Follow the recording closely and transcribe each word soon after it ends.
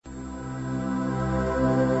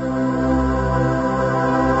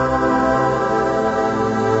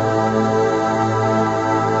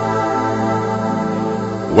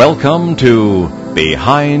Welcome to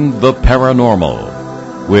Behind the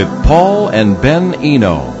Paranormal with Paul and Ben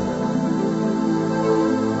Eno.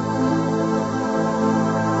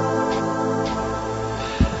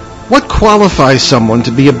 What qualifies someone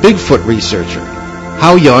to be a Bigfoot researcher?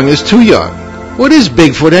 How young is too young? What is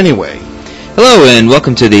Bigfoot anyway? Hello and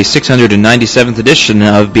welcome to the 697th edition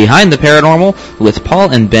of Behind the Paranormal with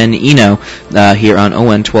Paul and Ben Eno here on ON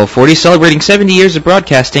 1240, celebrating 70 years of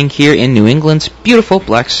broadcasting here in New England's beautiful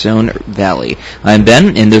Blackstone Valley. I'm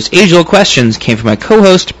Ben, and those age-old questions came from my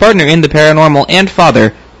co-host, partner in the paranormal, and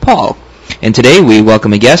father, Paul. And today we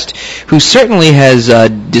welcome a guest who certainly has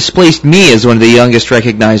displaced me as one of the youngest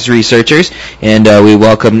recognized researchers, and we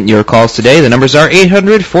welcome your calls today. The numbers are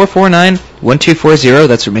 800-449-1240.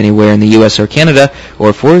 That's from anywhere in the U.S. or Canada,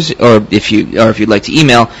 or if you'd like to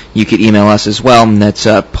email, you could email us as well, and that's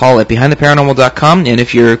Paul at BehindTheParanormal.com. And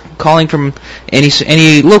if you're calling from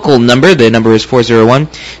any local number, the number is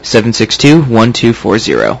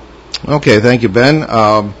 401-762-1240. Okay, thank you,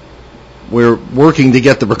 Ben. We're working to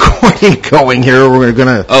get the recording going here. We're going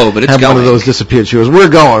to have one of those disappeared shows. We're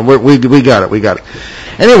going. We got it.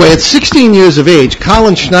 Anyway, at 16 years of age,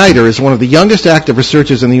 Colin Schneider is one of the youngest active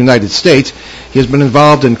researchers in the United States. He has been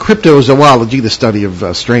involved in cryptozoology, the study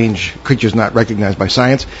of strange creatures not recognized by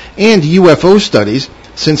science, and UFO studies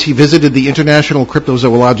since he visited the International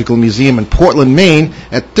Cryptozoological Museum in Portland, Maine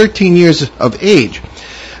at 13 years of age.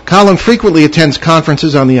 Colin frequently attends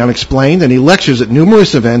conferences on the unexplained, and he lectures at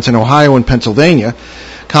numerous events in Ohio and Pennsylvania.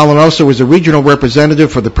 Colin also is a regional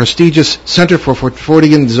representative for the prestigious Center for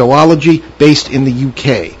Fortean Zoology based in the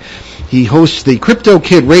UK. He hosts the Crypto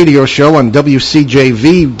Kid radio show on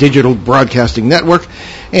WCJV Digital Broadcasting Network,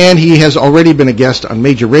 and he has already been a guest on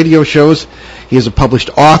major radio shows. He is a published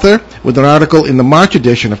author with an article in the March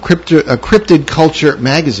edition of Cryptid Culture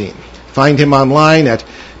magazine. Find him online at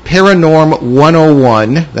Paranorm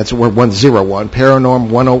 101, that's where 101,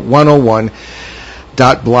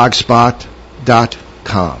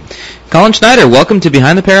 Paranorm101.blogspot.com. Colin Schneider, welcome to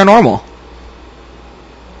Behind the Paranormal.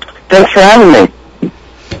 Thanks for having me.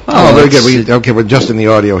 Oh, very good. We're just in the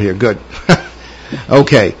audio here. Good.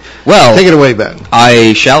 Okay. Well, take it away, Ben.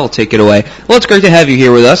 I shall take it away. Well, it's great to have you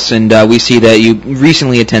here with us, and we see that you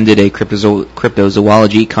recently attended a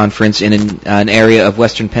cryptozoology conference in an area of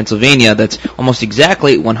western Pennsylvania that's almost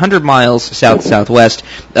exactly 100 miles south-southwest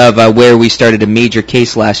of where we started a major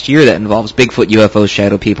case last year that involves Bigfoot, UFOs,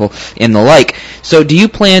 shadow people, and the like. So do you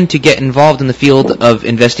plan to get involved in the field of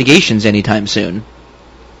investigations anytime soon?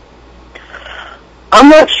 I'm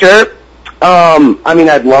not sure.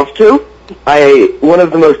 I'd love to. One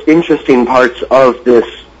of the most interesting parts of this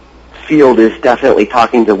field is definitely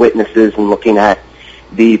talking to witnesses and looking at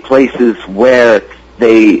the places where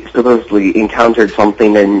they supposedly encountered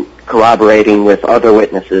something and corroborating with other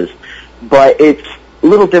witnesses. But it's a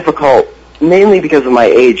little difficult, mainly because of my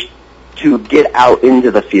age, to get out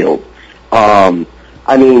into the field. I'm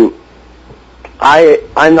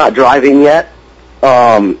not driving yet,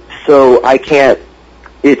 so I can't.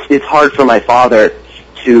 It's hard for my father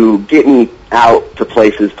to get me out to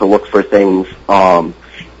places to look for things,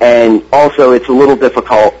 and also it's a little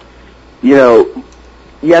difficult.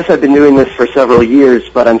 Yes, I've been doing this for several years,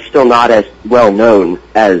 but I'm still not as well known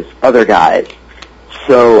as other guys,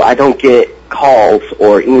 so I don't get calls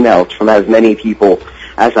or emails from as many people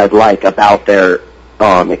as I'd like about their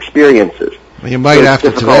experiences. Well, you might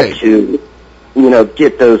after today. It's difficult to,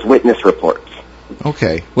 get those witness reports.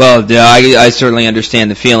 Okay. Well, I certainly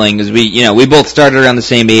understand the feeling, because we both started around the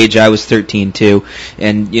same age. I was 13 too,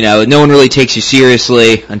 and no one really takes you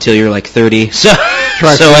seriously until you're like 30. So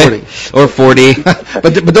try 40 or 40.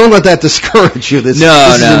 but don't let that discourage you. This is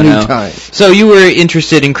a new time. So you were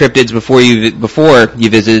interested in cryptids before you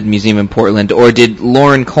visited the museum in Portland, or did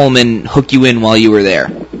Loren Coleman hook you in while you were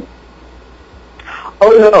there?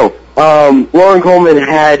 Oh no, Loren Coleman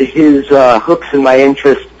had his hooks in my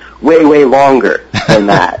interest way longer than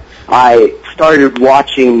that. I started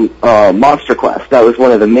watching Monster Quest. That was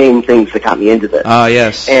one of the main things that got me into this. Ah,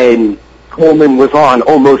 yes. And Coleman was on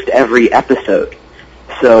almost every episode.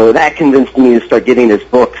 So that convinced me to start getting his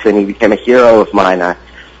books, and he became a hero of mine.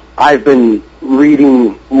 I've been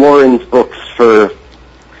reading Loren's books for,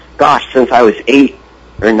 since I was 8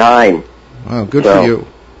 or 9. Wow, good for you.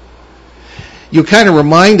 You kind of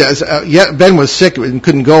remind us, Ben was sick and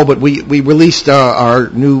couldn't go, but we released our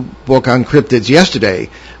new book on cryptids yesterday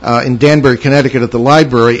in Danbury, Connecticut at the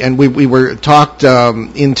library, and we were talked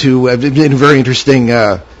into a very interesting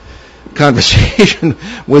conversation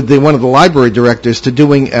with one of the library directors to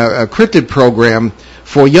doing a cryptid program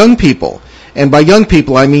for young people. And by young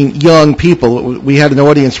people, I mean young people. We had an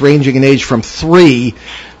audience ranging in age from 3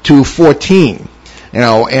 to 14.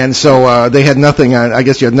 and so they had nothing on. I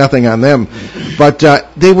guess you had nothing on them, but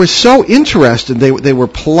they were so interested. They were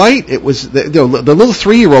polite. It was the little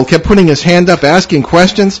 3-year-old kept putting his hand up, asking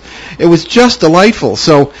questions. It was just delightful.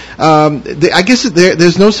 So I guess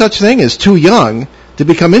there's no such thing as too young to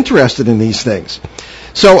become interested in these things.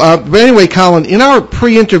 So, but anyway, Colin, in our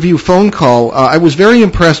pre-interview phone call, I was very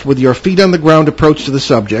impressed with your feet-on-the-ground approach to the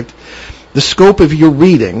subject, the scope of your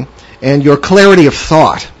reading, and your clarity of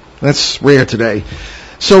thought. That's rare today.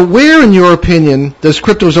 So where, in your opinion, does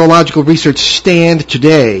cryptozoological research stand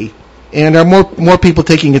today, and are more people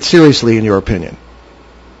taking it seriously, in your opinion?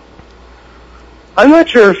 I'm not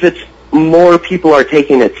sure if it's more people are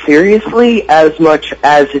taking it seriously as much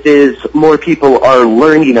as it is more people are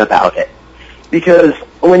learning about it. Because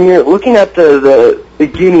when you're looking at the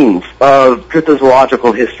beginnings of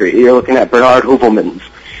cryptozoological history, you're looking at Bernard Heuvelmans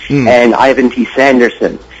and Ivan T.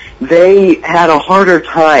 Sanderson. They had a harder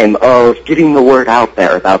time of getting the word out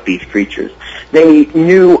there about these creatures. They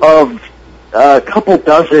knew of a couple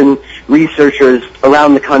dozen researchers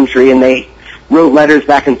around the country, and they wrote letters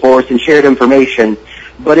back and forth and shared information,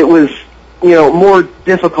 but it was, more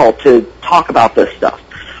difficult to talk about this stuff.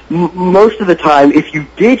 Most of the time, if you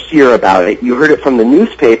did hear about it, you heard it from the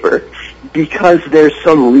newspaper because there's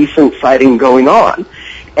some recent sighting going on.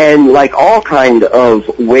 And like all kind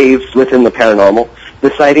of waves within the paranormal, the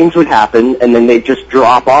sightings would happen, and then they'd just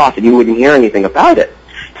drop off, and you wouldn't hear anything about it.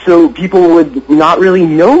 So people would not really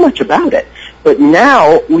know much about it. But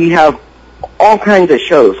now we have all kinds of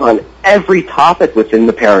shows on every topic within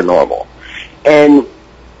the paranormal. And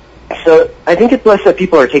so I think it's less that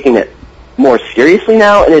people are taking it more seriously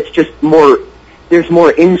now, and it's just there's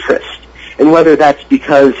more interest. And whether that's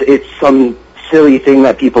because it's some silly thing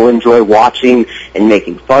that people enjoy watching and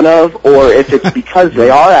making fun of, or if it's because they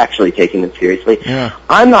are actually taking it seriously,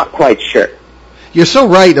 I'm not quite sure. You're so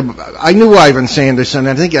right. I knew Ivan Sanderson.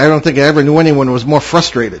 I don't think I ever knew anyone who was more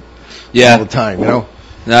frustrated all the time, No,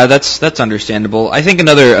 that's understandable. I think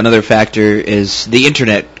another factor is the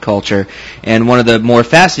internet culture, and one of the more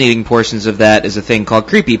fascinating portions of that is a thing called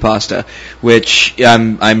creepypasta, which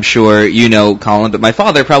I'm sure you know, Colin, but my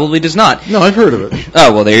father probably does not. No, I've heard of it.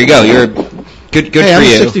 Oh, well, there you go. You're good hey, for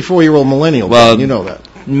you. I'm a 64-year-old millennial. Well, you know that.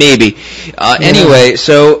 Maybe. Anyway,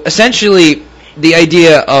 so essentially the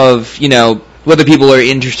idea of, whether people are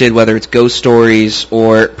interested, whether it's ghost stories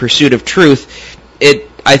or pursuit of truth,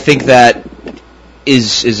 I think that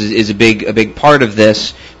is a big part of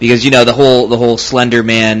this, because the whole Slender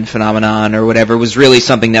Man phenomenon or whatever was really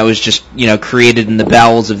something that was just created in the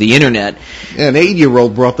bowels of the internet. Yeah, an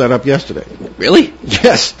 8-year-old brought that up yesterday. Really?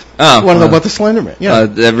 Yes. Oh, you want to know about the Slender Man? Yeah.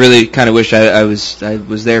 I really kind of wish I was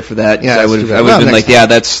there for that. Yeah, I would have been like, yeah,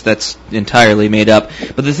 that's entirely made up.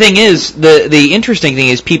 But the thing is, the interesting thing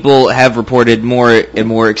is people have reported more and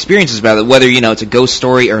more experiences about it, whether it's a ghost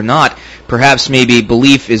story or not. Perhaps maybe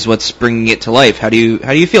belief is what's bringing it to life. How do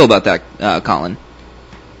you feel about that, Colin?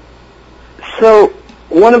 So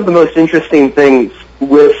one of the most interesting things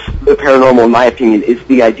with the paranormal, in my opinion, is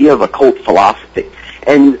the idea of occult philosophy.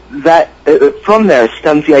 And that from there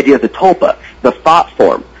stems the idea of the tulpa, the thought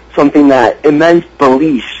form, something that immense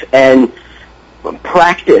belief and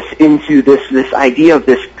practice into this idea of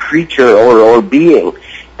this creature or being,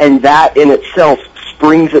 and that in itself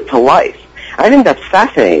springs it to life. I think that's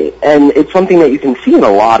fascinating, and it's something that you can see in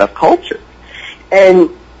a lot of culture. And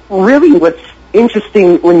really what's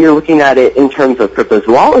interesting when you're looking at it in terms of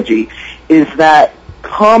cryptozoology is that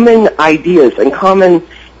common ideas and common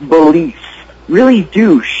beliefs really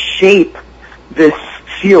do shape this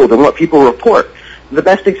field and what people report. The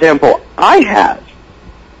best example I have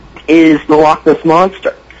is the Loch Ness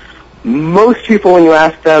Monster. Most people, when you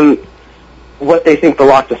ask them what they think the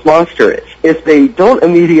Loch Ness Monster is, if they don't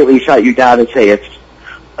immediately shut you down and say it's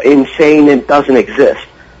insane and doesn't exist,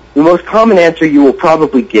 the most common answer you will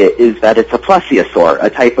probably get is that it's a plesiosaur, a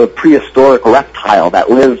type of prehistoric reptile that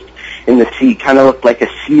lived in the sea, kind of looked like a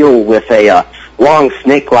seal with a long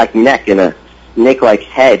snake-like neck and a snake-like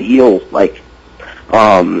head, eel-like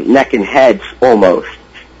neck and head almost.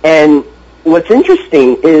 And what's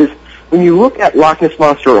interesting is when you look at Loch Ness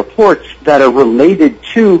Monster reports that are related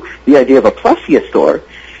to the idea of a plesiosaur,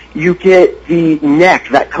 you get the neck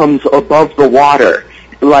that comes above the water,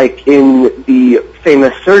 like in the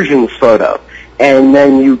famous surgeon's photo, and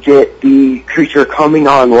then you get the creature coming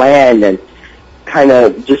on land and kind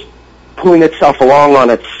of just pulling itself along on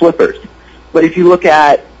its flippers. But if you look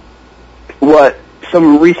at what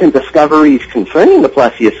some recent discoveries concerning the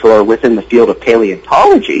plesiosaur within the field of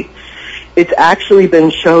paleontology, it's actually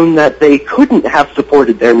been shown that they couldn't have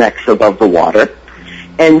supported their necks above the water,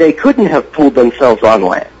 and they couldn't have pulled themselves on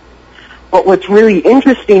land. But what's really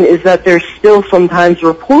interesting is that they're still sometimes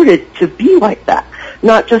reported to be like that.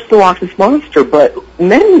 Not just the Loch Ness Monster, but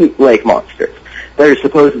many lake monsters that are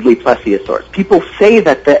supposedly plesiosaurs. People say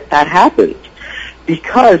that happens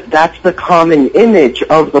because that's the common image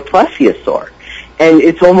of the plesiosaur. And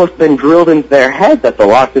it's almost been drilled into their head that the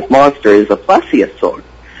Loch Ness Monster is a plesiosaur.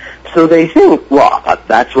 So they think, well,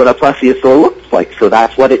 that's what a plesiosaur looks like, so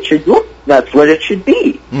that's what it should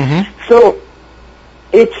be. Mm-hmm. So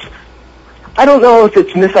I don't know if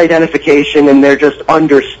it's misidentification and they're just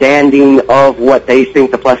understanding of what they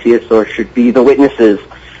think the plesiosaur should be, the witnesses,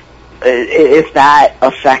 if that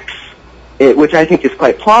affects it, which I think is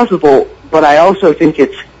quite plausible, but I also think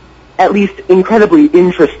it's at least incredibly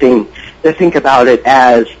interesting to think about it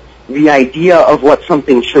as the idea of what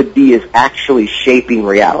something should be is actually shaping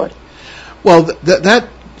reality. Well, that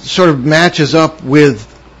sort of matches up with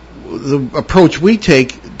the approach we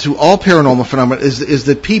take to all paranormal phenomena is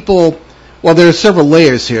that people, well, there are several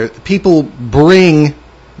layers here. People bring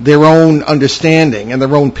their own understanding and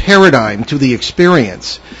their own paradigm to the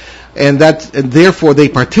experience, and therefore they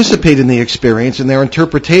participate in the experience, and their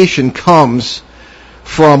interpretation comes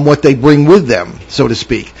from what they bring with them, so to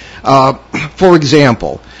speak. For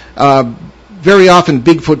example, very often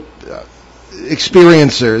Bigfoot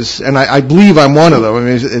experiencers, and I believe I'm one of them. I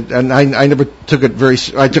mean, and I never took it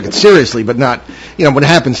I took it seriously, but not. When it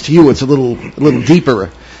happens to you, it's a little deeper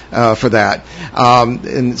for that.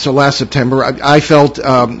 And so last September, I felt,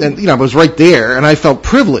 and I was right there, and I felt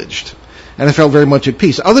privileged, and I felt very much at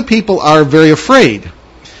peace. Other people are very afraid.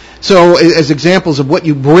 So, as examples of what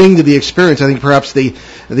you bring to the experience, I think perhaps the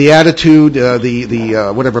attitude,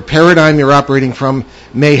 the whatever paradigm you're operating from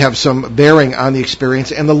may have some bearing on the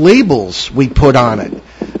experience, and the labels we put on it.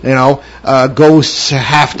 Ghosts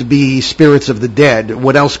have to be spirits of the dead.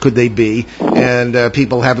 What else could they be? And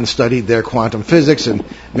people haven't studied their quantum physics and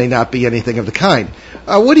may not be anything of the kind.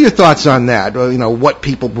 What are your thoughts on that? What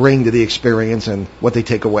people bring to the experience and what they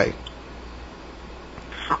take away.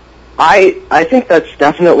 I think that's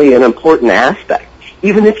definitely an important aspect.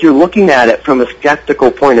 Even if you're looking at it from a skeptical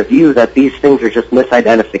point of view that these things are just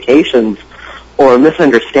misidentifications or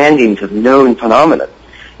misunderstandings of known phenomena.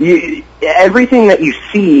 Everything that you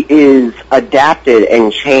see is adapted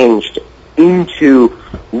and changed into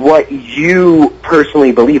what you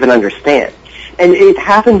personally believe and understand. And it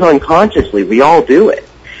happens unconsciously. We all do it.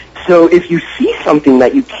 So if you see something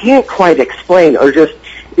that you can't quite explain or just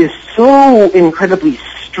is so incredibly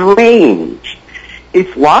strange,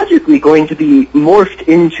 it's logically going to be morphed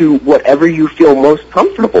into whatever you feel most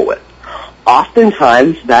comfortable with.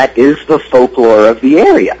 Oftentimes, that is the folklore of the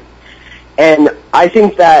area. And I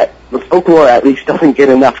think that the folklore at least doesn't get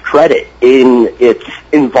enough credit in its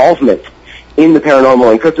involvement in the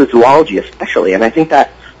paranormal and cryptozoology especially. And I think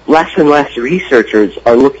that less and less researchers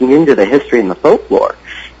are looking into the history and the folklore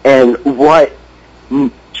and what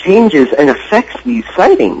changes and affects these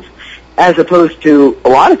sightings, as opposed to a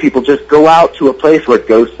lot of people just go out to a place where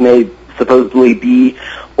ghosts may supposedly be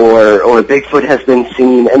or Bigfoot has been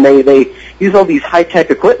seen, and they use all these high-tech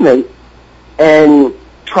equipment and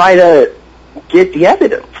try to get the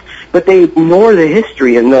evidence. But they ignore the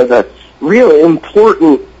history and the really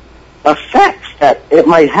important effects that it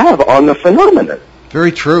might have on the phenomenon.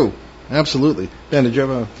 Very true. Absolutely. Ben, did you have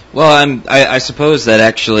a... Well, I suppose that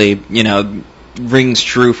actually, rings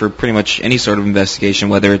true for pretty much any sort of investigation,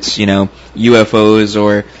 whether it's UFOs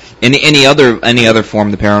or any other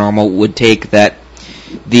form of the paranormal would take that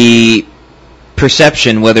the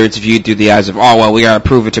perception, whether it's viewed through the eyes of we gotta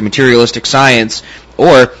prove it to materialistic science,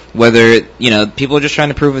 or whether people are just trying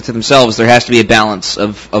to prove it to themselves. There has to be a balance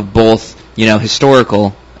of both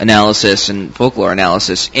historical analysis and folklore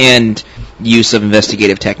analysis and use of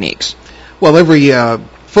investigative techniques. Well, every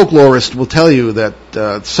folklorist will tell you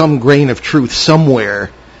that some grain of truth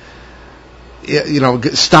somewhere,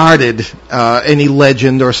 started any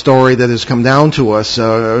legend or story that has come down to us.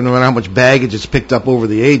 No matter how much baggage it's picked up over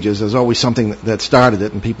the ages, there's always something that started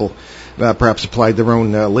it, and people perhaps applied their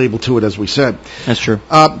own label to it, as we said. That's true.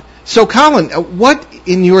 So, Colin, what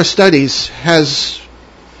in your studies has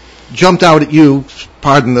jumped out at you,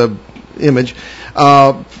 pardon the image,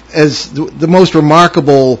 as the most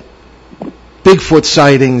remarkable Bigfoot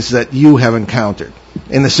sightings that you have encountered,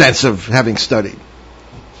 in the sense of having studied,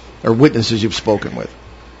 or witnesses you've spoken with?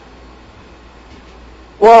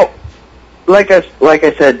 Well, like I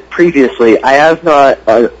said previously, I have not,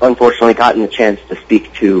 unfortunately, gotten a chance to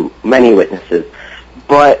speak to many witnesses.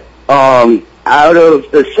 But out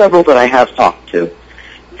of the several that I have talked to,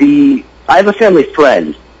 I have a family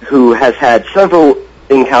friend who has had several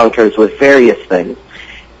encounters with various things,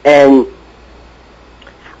 and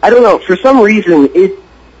I don't know, for some reason,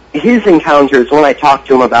 his encounters, when I talk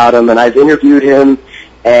to him about them, and I've interviewed him,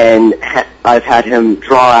 and I've had him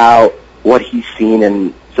draw out what he's seen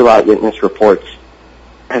and fill out witness reports.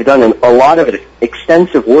 I've done a lot of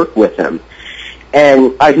extensive work with him.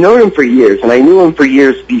 And I've known him for years, and I knew him for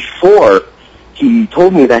years before he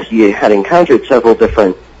told me that he had encountered several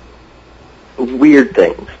different weird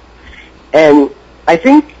things. And I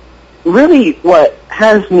think really what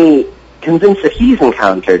has me convinced that he's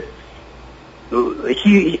encountered,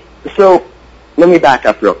 so let me back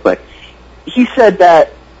up real quick. He said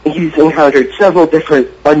that he's encountered several different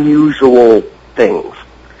unusual things.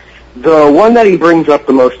 The one that he brings up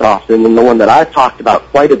the most often, and the one that I've talked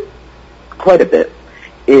about quite a bit,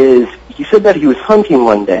 is he said that he was hunting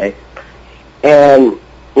one day, and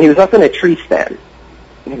he was up in a tree stand.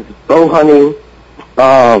 He was bow hunting,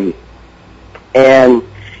 and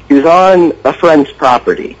he was on a friend's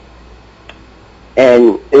property,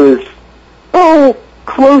 and it was,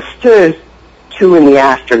 close to 2 in the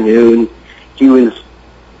afternoon. He was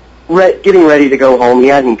getting ready to go home. He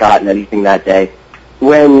hadn't gotten anything that day,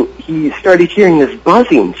 when he started hearing this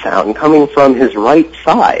buzzing sound coming from his left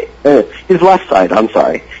side. He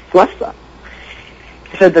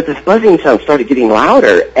said that this buzzing sound started getting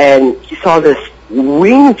louder, and he saw this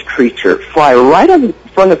winged creature fly right up in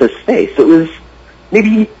front of his face. It was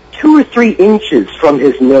maybe 2 or 3 inches from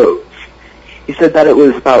his nose. He said that it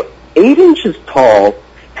was about 8 inches tall,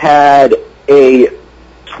 had a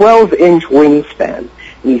 12-inch wingspan, and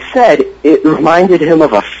he said it reminded him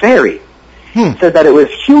of a fairy. He said that it was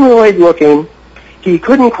humanoid-looking. He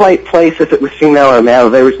couldn't quite place if it was female or male.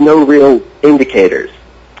 There was no real indicators.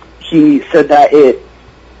 He said that it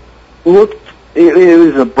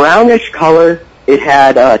was a brownish color. It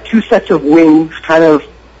had 2 sets of wings, kind of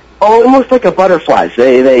almost like a butterfly's.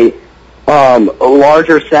 A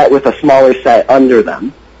larger set with a smaller set under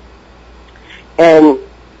them. And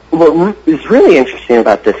what is really interesting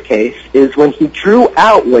about this case is when he drew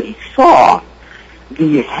out what he saw,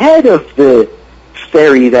 the head of the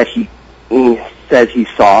fairy that he says he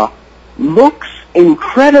saw looks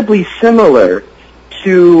incredibly similar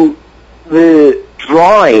to the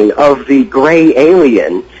drawing of the gray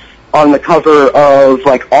alien on the cover of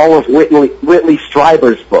like all of Whitley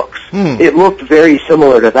Strieber's books. It looked very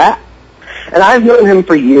similar to that. And I've known him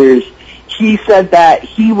for years. He said that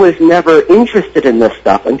he was never interested in this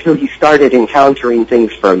stuff until he started encountering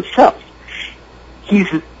things for himself. He's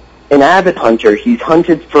an avid hunter. He's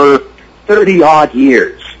hunted for 30-odd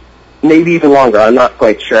years, maybe even longer. I'm not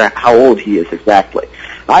quite sure how old he is exactly.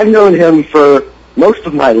 I've known him for most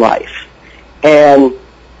of my life, and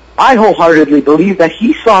I wholeheartedly believe that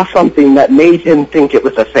he saw something that made him think it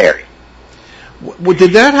was a fairy. Well,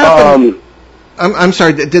 did that happen? I'm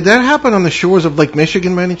sorry, did that happen on the shores of Lake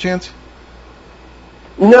Michigan by any chance?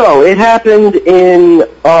 No, it happened in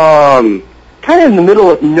kind of in the middle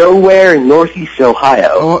of nowhere in northeast Ohio.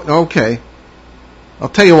 Oh, okay. I'll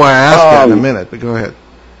tell you why I asked that in a minute, but go ahead.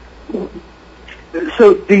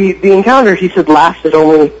 So the encounter, he said, lasted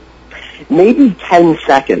only maybe 10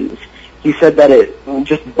 seconds. He said that it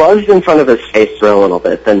just buzzed in front of his face for a little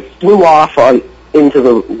bit, then flew off into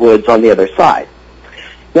the woods on the other side.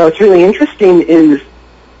 Now, what's really interesting is,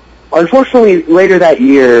 unfortunately, later that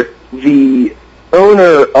year, the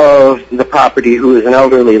owner of the property, who was an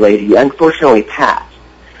elderly lady, unfortunately passed.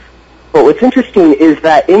 But what's interesting is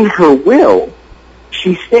that in her will,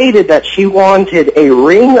 she stated that she wanted a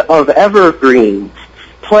ring of evergreens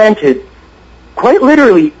planted quite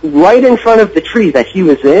literally right in front of the tree that he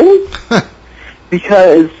was in,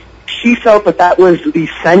 because she felt that that was the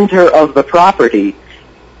center of the property,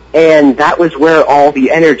 and that was where all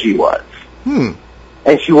the energy was.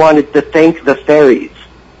 And she wanted to thank the fairies.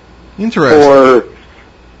 Interesting. Or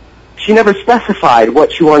she never specified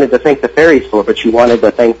what she wanted to thank the fairies for, but she wanted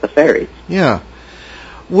to thank the fairies. Yeah.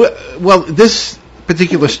 Well, this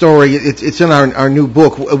particular story, it's in our new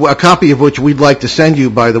book, a copy of which we'd like to send you,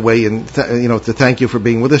 by the way, and to thank you for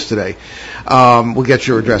being with us today. We'll get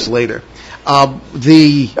your address later. Oh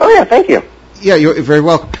yeah, thank you. Yeah, you're very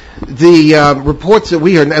welcome. The reports that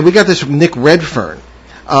we heard, and we got this from Nick Redfern,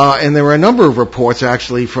 and there were a number of reports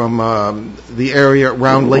actually from the area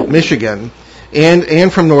around Lake Michigan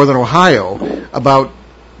and from northern Ohio about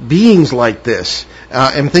beings like this.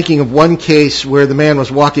 I'm thinking of one case where the man was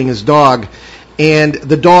walking his dog, and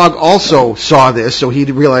the dog also saw this, so he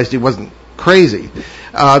realized he wasn't crazy.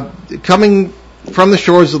 Coming from the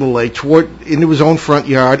shores of the lake into his own front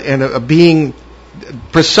yard, and a being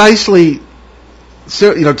precisely,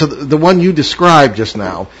 to the one you described just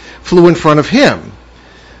now, flew in front of him.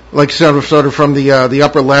 like sort of from the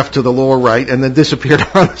upper left to the lower right, and then disappeared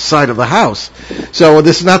on the side of the house. So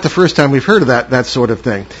this is not the first time we've heard of that sort of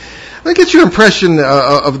thing. Let me get your impression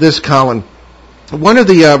of this, Colin. One of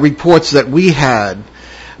the reports that we had,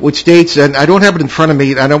 which dates, and I don't have it in front of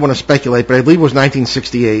me, I don't want to speculate, but I believe it was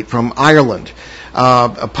 1968, from Ireland,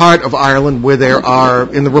 a part of Ireland where there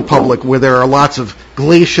are, in the Republic, where there are lots of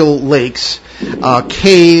glacial lakes,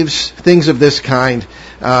 caves, things of this kind,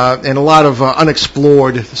 and a lot of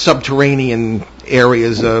unexplored subterranean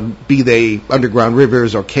areas, be they underground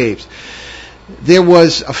rivers or caves. There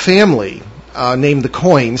was a family named the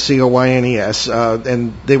Coynes, C-O-Y-N-E-S,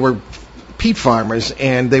 and they were peat farmers,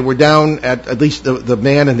 and they were down at least the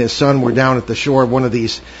man and his son were down at the shore of one of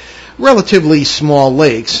these relatively small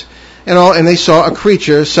lakes, and they saw a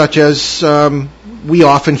creature such as we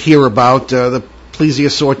often hear about, the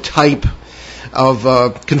plesiosaur type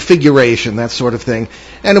of configuration, that sort of thing.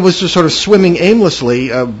 And it was just sort of swimming aimlessly,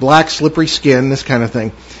 black, slippery skin, this kind of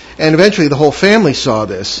thing. And eventually the whole family saw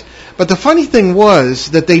this. But the funny thing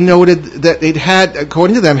was that they noted that it had,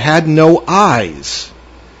 according to them, had no eyes.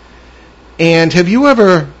 And have you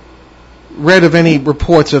ever read of any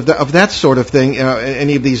reports of that sort of thing,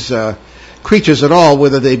 any of these creatures at all,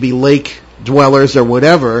 whether they be lake dwellers or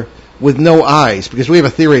whatever, with no eyes? Because we have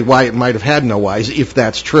a theory why it might have had no eyes, if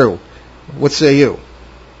that's true. What say you?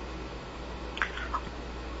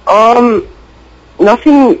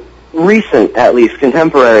 Nothing recent, at least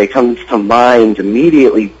contemporary, comes to mind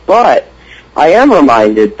immediately, but I am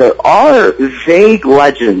reminded there are vague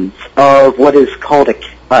legends of what is called a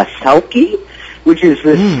selkie, which is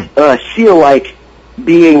this seal-like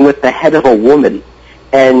being with the head of a woman,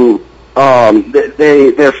 and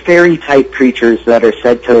they're fairy-type creatures that are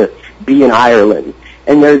said to be in Ireland,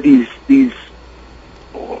 and they're these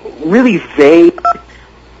really vague,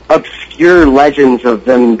 obscure legends of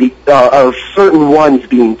them, of certain ones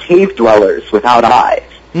being cave dwellers without eyes.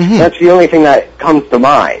 Mm-hmm. That's the only thing that comes to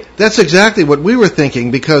mind. That's exactly what we were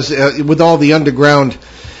thinking, because with all the underground,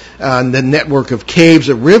 the network of caves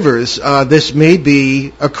or rivers, this may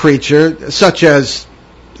be a creature such as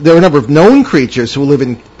there are a number of known creatures who live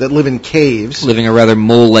in caves, living a rather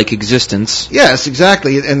mole-like existence. Yes,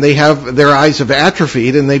 exactly, and they have their eyes have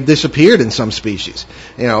atrophied and they've disappeared in some species.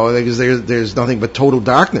 Because there's nothing but total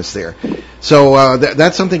darkness there. So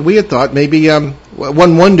that's something we had thought. Maybe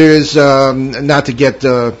one wonders, not to get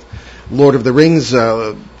Lord of the Rings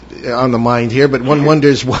on the mind here, but one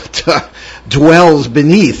wonders what dwells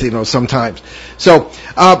beneath, sometimes. So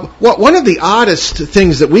one of the oddest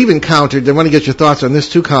things that we've encountered, I want to get your thoughts on this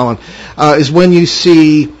too, Colin, is when you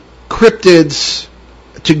see cryptids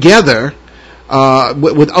together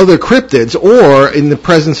with other cryptids, or in the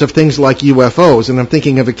presence of things like UFOs. And I'm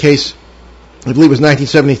thinking of a case, I believe it was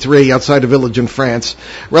 1973, outside a village in France,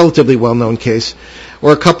 relatively well-known case,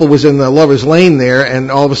 where a couple was in the Lover's Lane there, and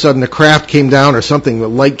all of a sudden a craft came down or something, the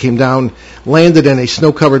light came down, landed in a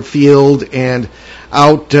snow-covered field, and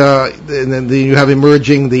out, and then you have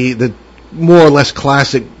emerging the more or less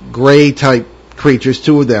classic gray-type creatures,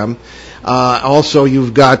 two of them. Also,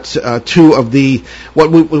 you've got two of the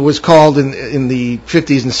what was called in the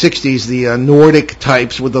 50s and 60s the Nordic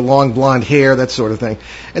types with the long blonde hair, that sort of thing,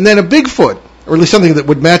 and then a Bigfoot, or at least something that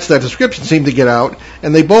would match that description, seemed to get out,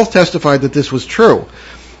 and they both testified that this was true.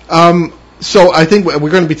 So I think we're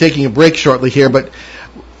going to be taking a break shortly here, but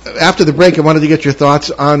after the break, I wanted to get your thoughts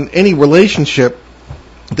on any relationship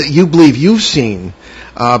that you believe you've seen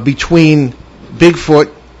between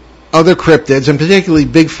Bigfoot, other cryptids, and particularly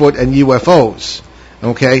Bigfoot and UFOs.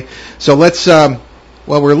 Okay? So let's,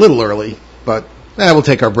 we're a little early, but we'll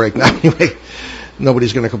take our break now anyway.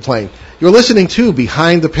 Nobody's going to complain. You're listening to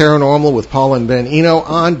Behind the Paranormal with Paul and Ben Eno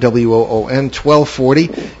on WOON 1240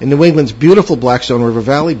 in New England's beautiful Blackstone River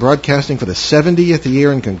Valley, broadcasting for the 70th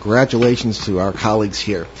year, and congratulations to our colleagues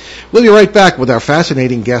here. We'll be right back with our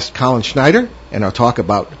fascinating guest, Colin Schneider, and our talk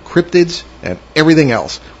about cryptids and everything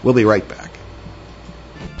else. We'll be right back.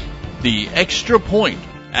 The Extra Point,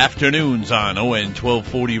 afternoons on ON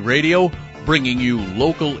 1240 Radio, bringing you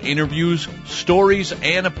local interviews, stories,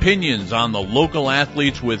 and opinions on the local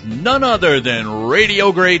athletes with none other than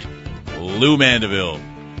radio great Lou Mandeville.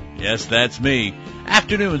 Yes, that's me.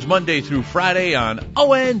 Afternoons Monday through Friday on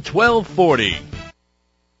ON 1240.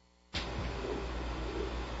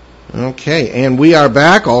 Okay, and we are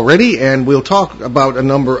back already, and we'll talk about a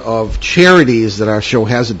number of charities that our show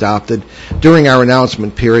has adopted during our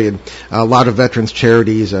announcement period. A lot of veterans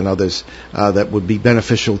charities and others that would be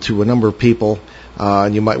beneficial to a number of people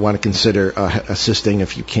and you might want to consider assisting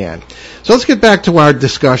if you can. So let's get back to our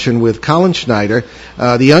discussion with Colin Schneider,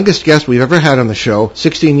 the youngest guest we've ever had on the show,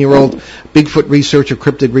 16-year-old Bigfoot researcher,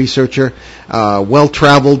 cryptid researcher,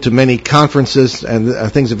 well-traveled to many conferences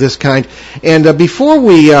and things of this kind. And before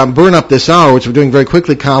we burn up this hour, which we're doing very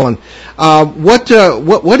quickly, Colin, what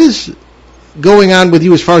is going on with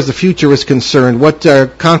you as far as the future is concerned? What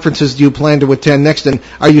conferences do you plan to attend next, and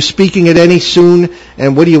are you speaking at any soon,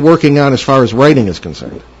 and what are you working on as far as writing is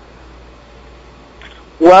concerned?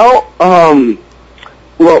 Well,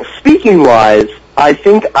 speaking-wise, I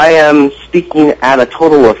think I am speaking at a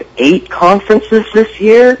total of 8 conferences this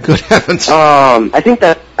year. Good heavens! I think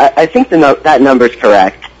that number's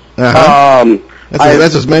correct. Uh-huh.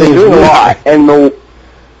 That's as many as doing a lot, and the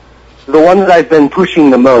one that I've been pushing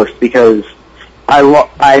the most because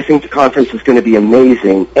I think the conference is going to be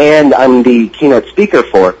amazing, and I'm the keynote speaker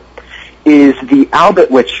for, is the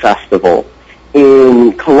Albert Witch Festival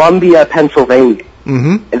in Columbia, Pennsylvania.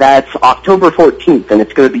 Mm-hmm. That's October 14th, and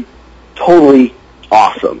it's going to be totally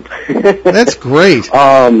awesome. That's great.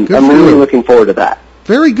 I'm really looking forward to that.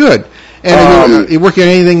 Very good. And are you working on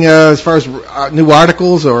anything as far as new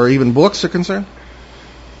articles or even books are concerned?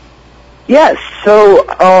 Yes, so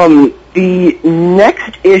the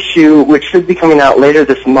next issue, which should be coming out later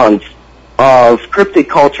this month, of Cryptid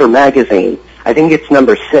Culture magazine, I think it's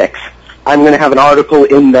number 6, I'm going to have an article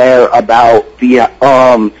in there about the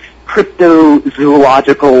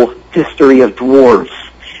cryptozoological history of dwarves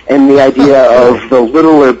and the idea of the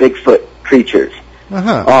littler Bigfoot creatures.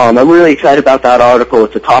 Uh-huh. I'm really excited about that article.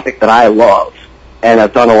 It's a topic that I love, and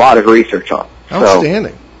I've done a lot of research on.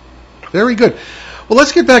 Outstanding. Very good. Well,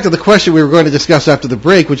 let's get back to the question we were going to discuss after the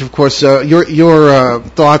break, which, of course, your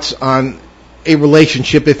thoughts on a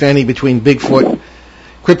relationship, if any, between Bigfoot,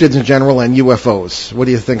 cryptids in general, and UFOs. What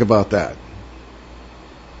do you think about that?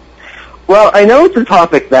 Well, I know it's a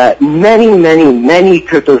topic that many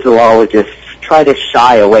cryptozoologists try to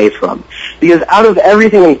shy away from, because out of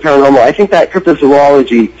everything in paranormal, I think that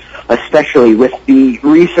cryptozoology, especially with the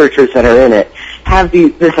researchers that are in it, have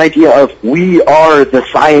this idea of we are the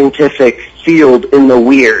scientific field in the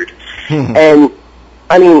weird. And,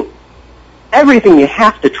 I mean, everything you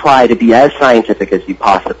have to try to be as scientific as you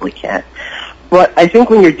possibly can. But I think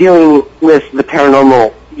when you're dealing with the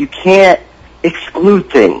paranormal, you can't exclude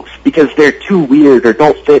things because they're too weird or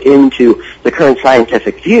don't fit into the current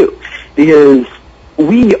scientific view. Because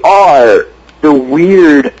we are the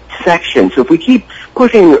weird section. So if we keep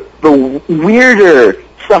pushing the weirder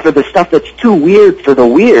stuff or the stuff that's too weird for the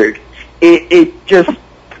weird, it just,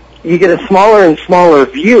 you get a smaller and smaller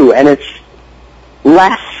view, and it's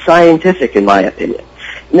less scientific, in my opinion.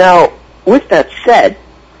 Now, with that said,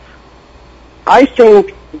 I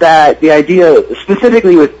think that the idea,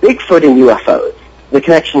 specifically with Bigfoot and UFOs, the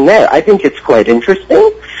connection there, I think it's quite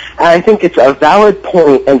interesting, and I think it's a valid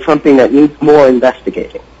point and something that needs more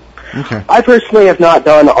investigating. Okay. I personally have not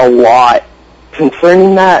done a lot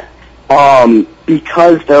concerning that,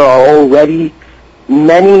 because there are already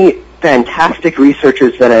many fantastic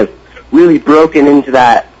researchers that have really broken into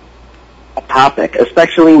that topic,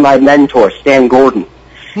 especially my mentor, Stan Gordon.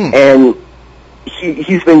 And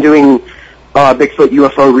he's been doing Bigfoot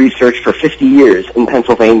UFO research for 50 years in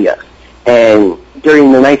Pennsylvania. And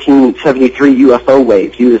during the 1973 UFO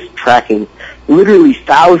wave, he was tracking literally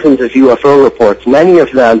thousands of UFO reports. Many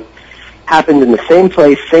of them happened in the same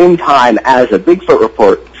place, same time as a Bigfoot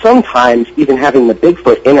report, sometimes even having the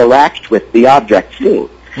Bigfoot interact with the object seen.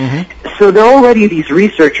 So there are already these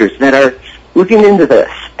researchers that are looking into this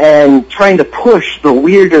and trying to push the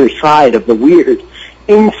weirder side of the weird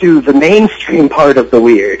into the mainstream part of the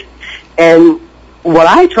weird. And what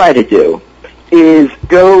I try to do is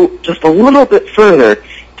go just a little bit further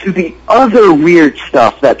to the other weird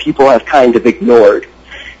stuff that people have kind of ignored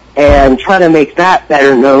and try to make that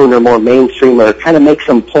better known or more mainstream, or kind of make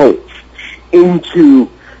some points into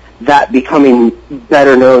that becoming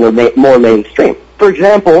better known or more mainstream. For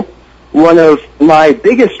example, one of my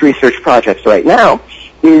biggest research projects right now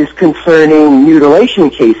is concerning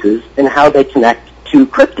mutilation cases and how they connect to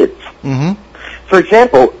cryptids. For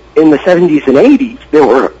example, in the 70s and 80s, there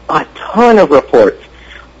were a ton of reports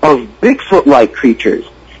of Bigfoot-like creatures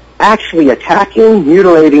actually attacking,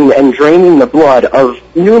 mutilating, and draining the blood of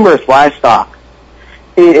numerous livestock,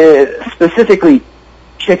 specifically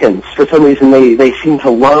chickens. For some reason, they seem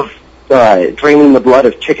to love draining the blood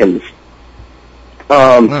of chickens.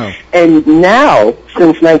 And now,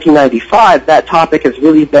 since 1995, that topic has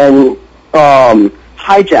really been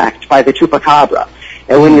hijacked by the chupacabra.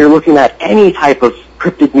 And when you're looking at any type of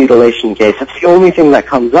cryptid mutilation case, that's the only thing that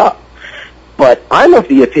comes up. But I'm of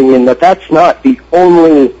the opinion that that's not the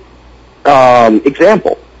only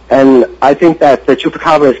example. And I think that the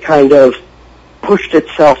Chupacabra has kind of pushed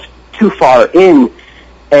itself too far in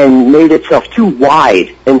and made itself too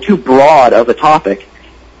wide and too broad of a topic.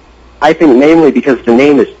 I think mainly because the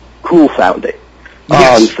name is cool sounding.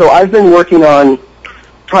 Yes. So I've been working on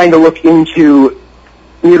trying to look into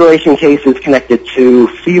mutilation cases connected to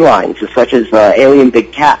felines, such as alien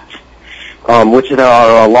big cats, which there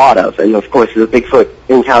are a lot of, and of course the Bigfoot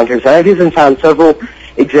encounters. And I've even found several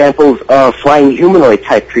examples of flying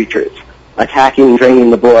humanoid-type creatures attacking and draining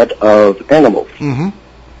the blood of animals.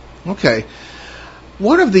 Mm-hmm. Okay.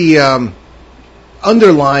 One of the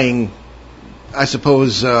underlying, I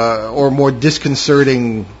suppose, or more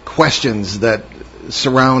disconcerting questions that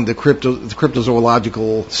surround the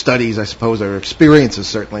cryptozoological studies, I suppose, or experiences,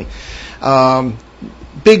 certainly.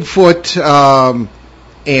 Bigfoot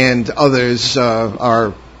and others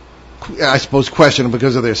are, I suppose, questionable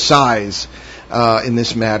because of their size in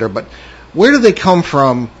this matter. But where do they come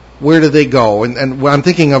from? Where do they go? And when I'm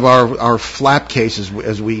thinking of our flap cases,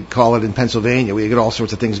 as we call it in Pennsylvania, we get all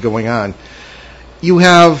sorts of things going on. You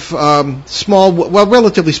have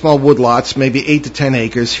relatively small woodlots, maybe 8 to 10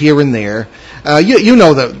 acres here and there. You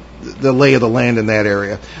know the lay of the land in that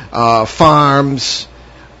area. Farms,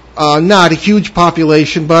 not a huge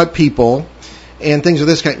population, but people, and things of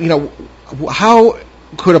this kind. You know, how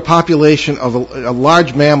could a population of a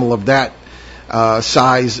large mammal of that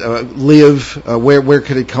size live? Where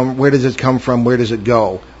could it come? Where does it come from? Where does it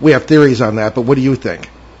go? We have theories on that, but what do you think?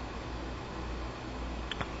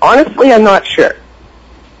 Honestly, I'm not sure.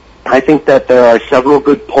 I think that there are several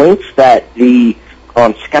good points that the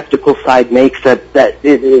skeptical side makes, that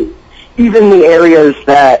even the areas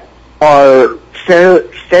that are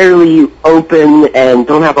fairly open and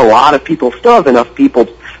don't have a lot of people still have enough people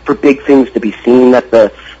for big things to be seen, that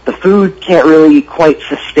the food can't really quite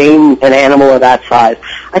sustain an animal of that size.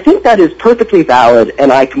 I think that is perfectly valid,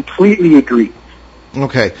 and I completely agree.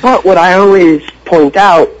 Okay. But what I always point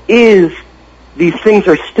out is these things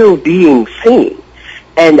are still being seen,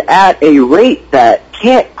 and at a rate that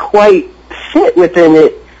can't quite fit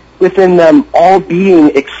within them all being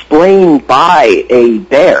explained by a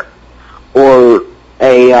bear or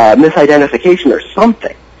a misidentification or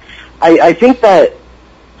something. I think that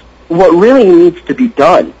what really needs to be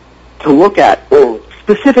done to look at, well,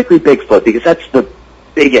 specifically Bigfoot, because that's the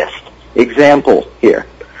biggest example here.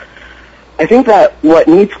 I think that what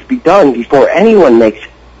needs to be done before anyone makes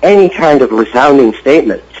any kind of resounding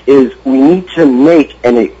statements is we need to make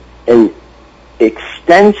an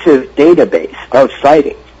extensive database of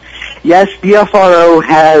sightings. Yes, BFRO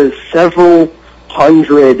has several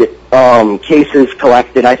hundred cases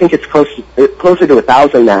collected. I think it's closer to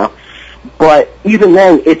 1,000 now. But even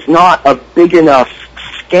then, it's not a big enough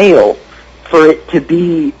scale for it to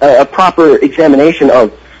be a proper examination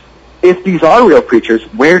of, if these are real creatures,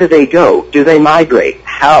 where do they go? Do they migrate?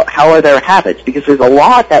 How are their habits? Because there's a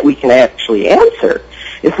lot that we can actually answer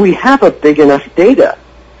if we have a big enough data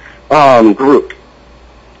group.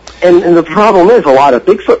 And the problem is, a lot of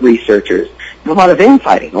Bigfoot researchers, a lot of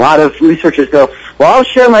infighting. A lot of researchers go, well, I'll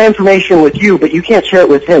share my information with you, but you can't share it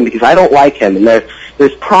with him because I don't like him, and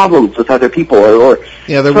there's problems with other people. Or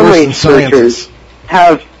yeah, some researchers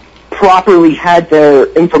have properly had their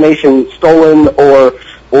information stolen,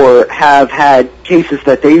 or have had cases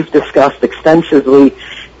that they've discussed extensively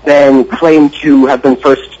then claim to have been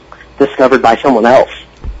first discovered by someone else.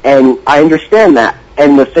 And I understand that.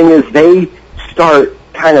 And the thing is, they start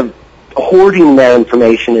kind of hoarding their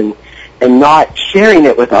information and not sharing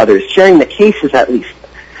it with others, sharing the cases at least.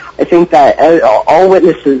 I think that all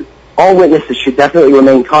witnesses should definitely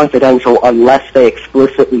remain confidential unless they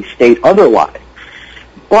explicitly state otherwise.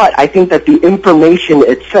 But I think that the information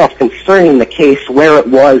itself concerning the case, where it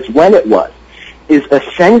was, when it was, is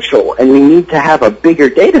essential, and we need to have a bigger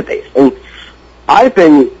database. And I've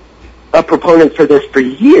been a proponent for this for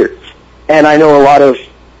years, and I know a lot of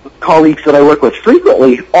colleagues that I work with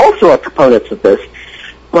frequently also are proponents of this,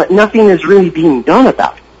 but nothing is really being done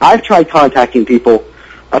about it. I've tried contacting people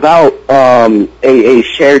about a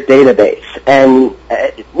shared database, and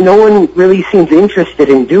no one really seems interested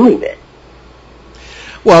in doing it.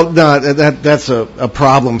 Well, no, that's a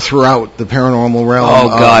problem throughout the paranormal realm. Oh,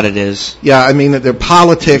 God, it is. Yeah, I mean, their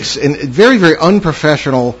politics and very, very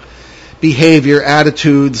unprofessional behavior,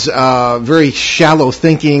 attitudes, very shallow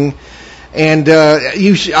thinking. And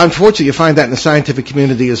unfortunately, you find that in the scientific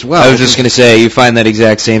community as well. I was just going to say, you find that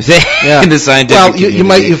exact same thing in the scientific community.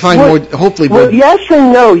 Well, you find more, hopefully more... Well, yes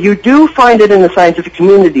and no. You do find it in the scientific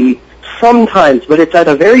community sometimes, but it's at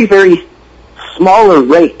a very, very smaller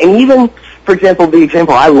rate. And even, for example, the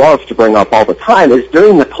example I love to bring up all the time is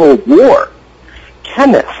during the Cold War,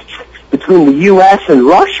 chemists, the between the U.S. and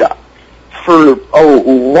Russia for a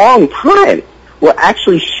long time were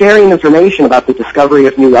actually sharing information about the discovery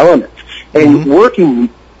of new elements and working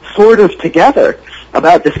sort of together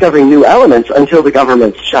about discovering new elements until the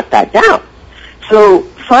governments shut that down. So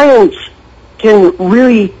science can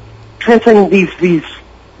really transcend these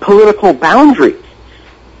political boundaries.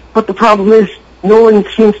 But the problem is no one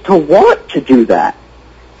seems to want to do that.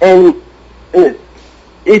 And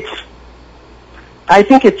I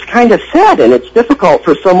think it's kind of sad, and it's difficult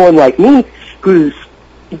for someone like me who's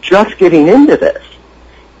just getting into this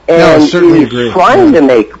and is trying to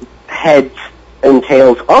make heads and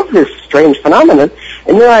tails of this strange phenomenon,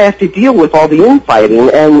 and then I have to deal with all the infighting,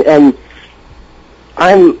 and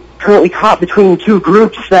I'm currently caught between two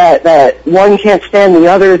groups that one can't stand the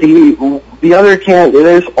other, the other can't.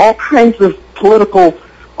 There's all kinds of political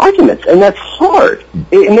arguments, and that's hard.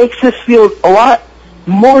 It makes this feel a lot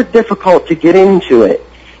more difficult to get into it.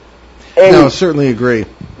 And no, certainly agree.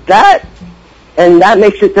 That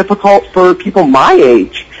makes it difficult for people my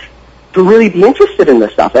age to really be interested in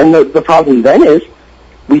this stuff. And the problem then is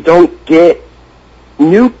we don't get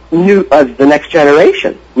the next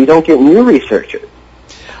generation. We don't get new researchers.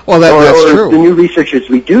 Well, that's true. The new researchers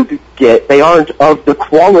we do get, they aren't of the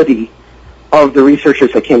quality of the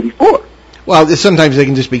researchers that came before. Well, sometimes they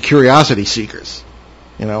can just be curiosity seekers,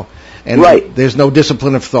 and there's no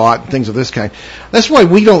discipline of thought, things of this kind. That's why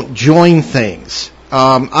we don't join things.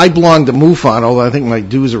 I belong to MUFON, although I think my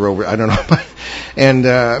dues are over, I don't know, and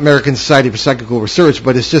American Society for Psychical Research,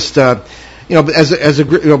 but it's just, as a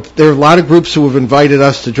group, there are a lot of groups who have invited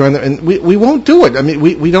us to join them, and we won't do it. I mean,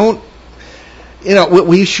 we don't,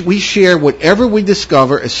 we share whatever we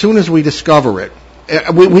discover as soon as we discover it.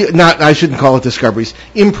 I shouldn't call it discoveries,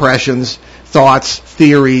 impressions, thoughts,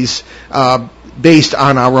 theories, based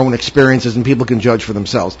on our own experiences, and people can judge for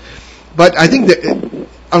themselves. But I think that,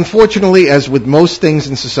 unfortunately, as with most things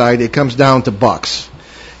in society, it comes down to bucks.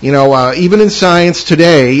 Even in science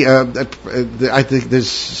today, I think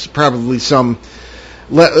there's probably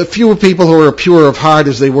fewer people who are pure of heart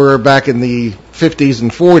as they were back in the 50s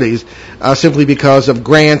and 40s, simply because of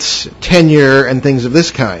grants, tenure, and things of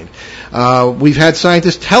this kind. We've had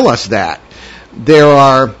scientists tell us that. There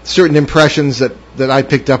are certain impressions that I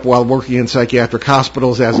picked up while working in psychiatric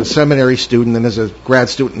hospitals as a seminary student and as a grad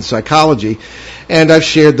student in psychology, and I've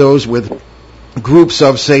shared those with groups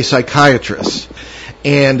of, say, psychiatrists.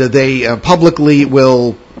 And they publicly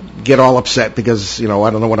will get all upset because, I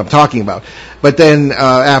don't know what I'm talking about. But then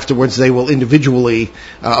afterwards they will individually,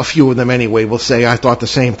 a few of them anyway, will say, I thought the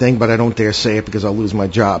same thing, but I don't dare say it because I'll lose my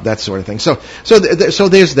job, that sort of thing. So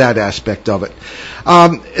there's that aspect of it.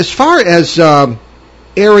 As far as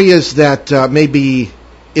areas that may be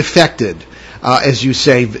affected, as you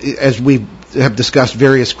say, as we have discussed,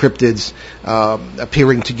 various cryptids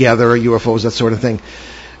appearing together, UFOs, that sort of thing,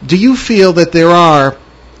 do you feel that there are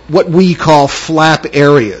what we call flap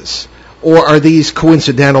areas, or are these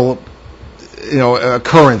coincidental,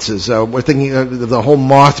 occurrences? We're thinking of the whole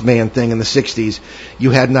Mothman thing in the 60s. You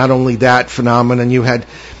had not only that phenomenon, you had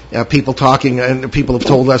people talking, and people have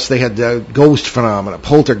told us they had ghost phenomena,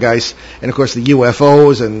 poltergeists, and of course the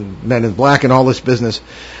UFOs and Men in Black and all this business.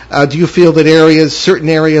 Do you feel that certain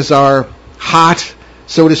areas are hot,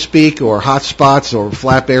 so to speak, or hot spots or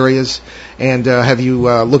flap areas? And have you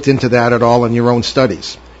looked into that at all in your own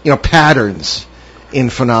studies? Patterns in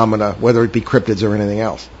phenomena, whether it be cryptids or anything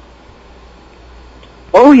else.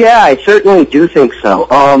 Oh, yeah, I certainly do think so.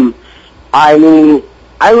 I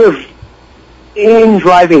live in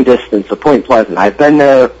driving distance of Point Pleasant. I've been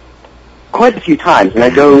there quite a few times, and I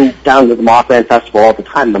go down to the Mothman Festival all the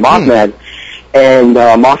time. The Mothman and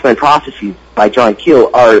Mothman Prophecies by John Keel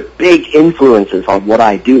are big influences on what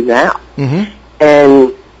I do now. Mm-hmm.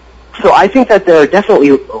 And so I think that there are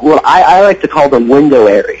definitely what I like to call them window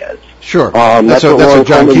areas. Sure. That's what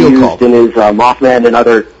John Keel used in his Mothman and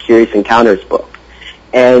Other Curious Encounters book.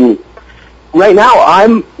 And right now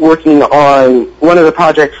I'm working on, one of the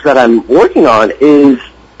projects that I'm working on is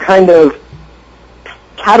kind of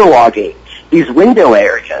cataloging these window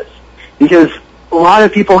areas, because a lot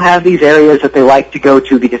of people have these areas that they like to go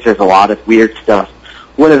to because there's a lot of weird stuff.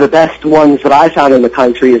 One of the best ones that I found in the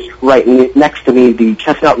country is right next to me, the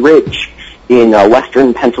Chestnut Ridge in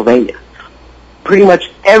western Pennsylvania. Pretty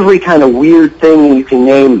much every kind of weird thing you can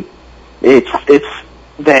name, it's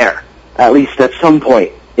there, at least at some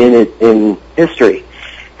point in history.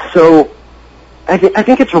 So I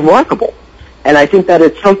think it's remarkable, and I think that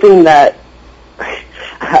it's something that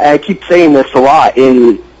I keep saying this a lot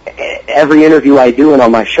in every interview I do and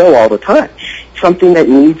on my show all the time. Something that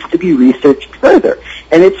needs to be researched further.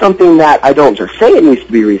 And it's something that I don't just say it needs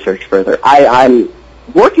to be researched further. I'm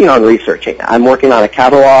working on researching. I'm working on a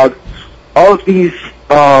catalog of these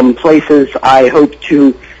places. I hope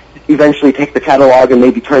to eventually take the catalog and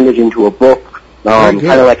maybe turn it into a book, kind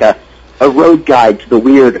of like a road guide to the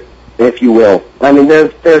weird, if you will. I mean,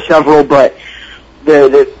 there are several, but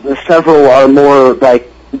the several are more like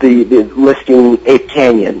the listing Ape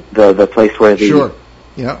Canyon, the place where the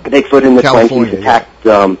Bigfoot in the Twinkies attacked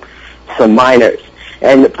some miners,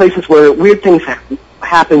 and the places where weird things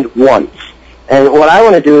happened once. And what I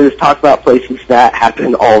want to do is talk about places that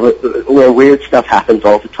happen where weird stuff happens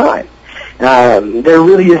all the time. There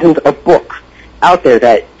really isn't a book out there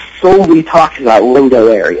that solely talks about window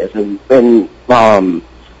areas and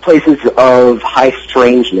places of high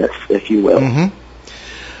strangeness, if you will. Mm-hmm.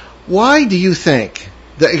 Why do you think,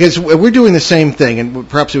 because we're doing the same thing, and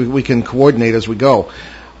perhaps we can coordinate as we go,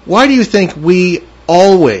 why do you think we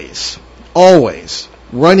always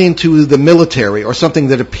run into the military or something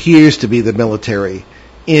that appears to be the military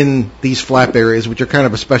in these flap areas, which are kind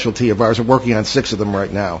of a specialty of ours? We're working on 6 of them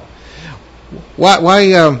right now. Why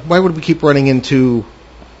would we keep running into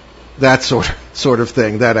that sort of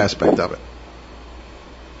thing, that aspect of it?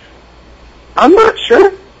 I'm not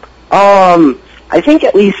sure. I think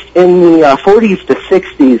at least in the 40s to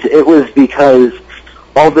 60s, it was because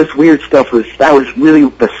all this weird stuff was really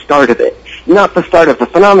the start of it. Not the start of the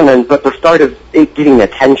phenomenon, but the start of it getting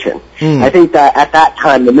attention. I think that at that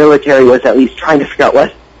time, the military was at least trying to figure out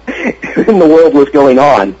what in the world was going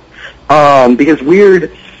on. Because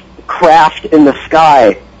weird craft in the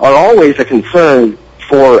sky are always a concern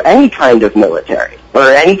for any kind of military or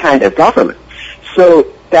any kind of government.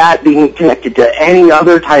 So that being connected to any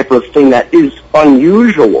other type of thing that is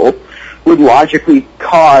unusual would logically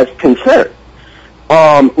cause concern.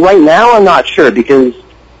 Right now, I'm not sure because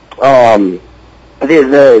I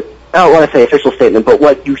don't want to say official statement, but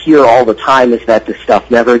what you hear all the time is that this stuff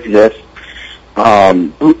never exists.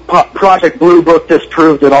 Project Blue Book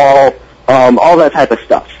disproved it all that type of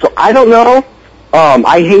stuff. So I don't know.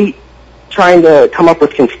 I hate trying to come up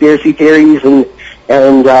with conspiracy theories and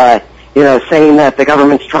saying that the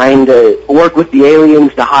government's trying to work with the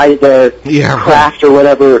aliens to hide their craft or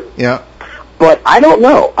whatever. Yeah. But I don't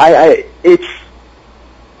know. It's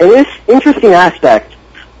an interesting aspect.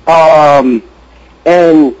 And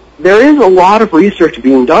there is a lot of research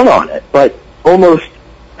being done on it, but almost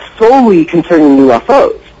solely concerning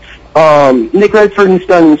UFOs. Nick Redfern's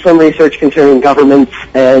done some research concerning governments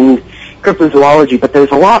and cryptozoology, but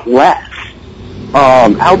there's a lot less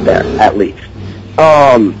out there, at least.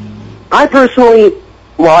 I personally,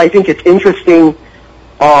 while I think it's interesting,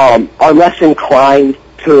 are less inclined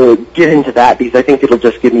to get into that because I think it'll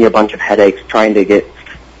just give me a bunch of headaches trying to get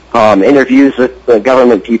interviews with the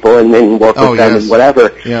government people and then work with them and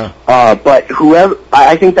whatever. Yeah. But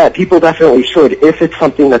I think that people definitely should if it's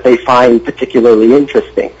something that they find particularly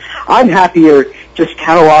interesting. I'm happier just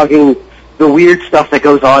cataloging the weird stuff that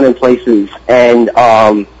goes on in places and,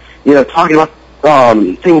 talking about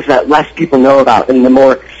things that less people know about and the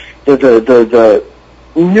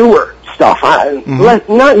newer stuff.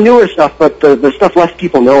 Not newer stuff, but the stuff less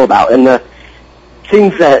people know about and the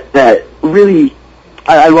things that really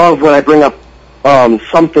I love when I bring up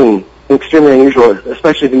something extremely unusual,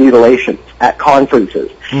 especially the mutilations at conferences.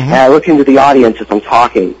 Mm-hmm. And I look into the audience as I'm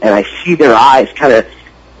talking, and I see their eyes kind of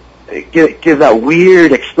give that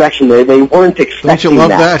weird expression. They weren't expecting that. Don't you love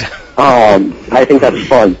that? I think that's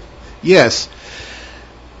fun. Yes.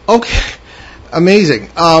 Okay. Amazing.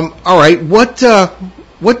 All right. What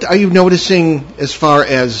are you noticing as far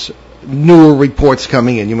as newer reports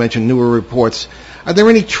coming in? You mentioned newer reports. Are there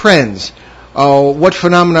any trends? What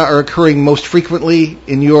phenomena are occurring most frequently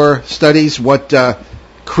in your studies? What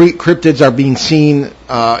cryptids are being seen?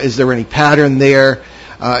 Is there any pattern there?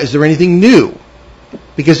 Is there anything new?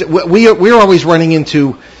 Because we're always running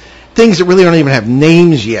into things that really don't even have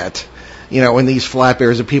names yet, in these flap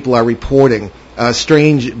areas that people are reporting.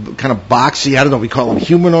 Strange, kind of boxy, I don't know if we call them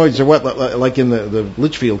humanoids or what, like in the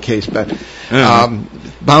Litchfield case, but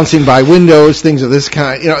bouncing by windows, things of this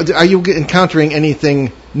kind. Are you encountering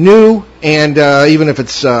anything new? And even if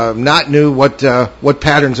it's not new, what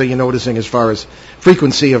patterns are you noticing as far as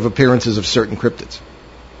frequency of appearances of certain cryptids?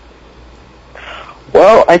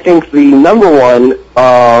 Well, I think the number one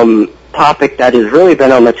topic that has really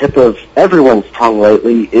been on the tip of everyone's tongue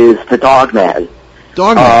lately is the Dogman.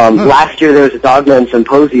 Dogman. Last year there was a Dogman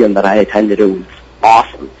symposium that I attended. It was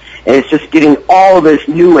awesome. And it's just getting all this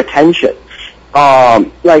new attention. There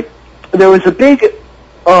was a big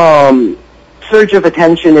surge of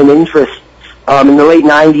attention and interest in the late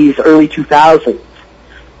 90s, early 2000s.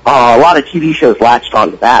 A lot of TV shows latched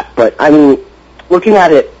onto that. But, looking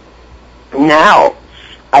at it now,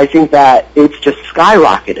 I think that it's just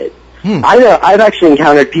skyrocketed. I know I've actually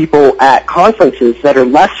encountered people at conferences that are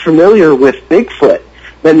less familiar with Bigfoot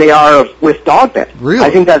than they are with Dogman. Really? I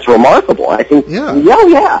think that's remarkable. I think,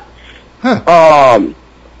 yeah. Huh.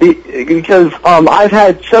 Because I've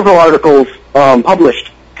had several articles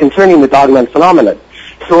published concerning the Dogman phenomenon.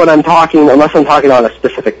 So when I'm talking, unless I'm talking on a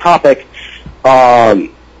specific topic,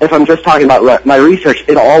 if I'm just talking about my research,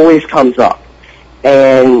 it always comes up.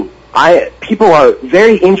 And people are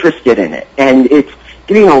very interested in it, and it's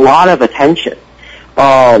getting a lot of attention.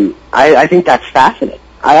 I think that's fascinating.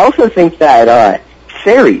 I also think that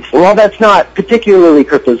fairies, well, that's not particularly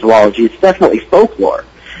cryptozoology, it's definitely folklore.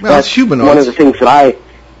 Well, that's it's humanoids. one of the things that I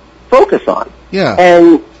focus on. Yeah.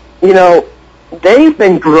 And, they've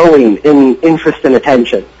been growing in interest and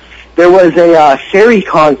attention. There was a fairy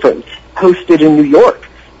conference hosted in New York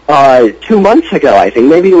 2 months ago, I think.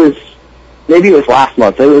 Maybe it was last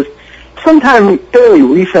month. It was sometime fairly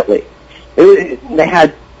recently. They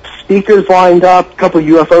had speakers lined up, a couple of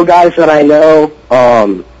UFO guys that I know.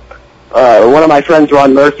 One of my friends,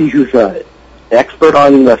 Ron Murphy, who's an expert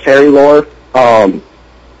on the fairy lore.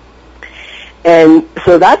 And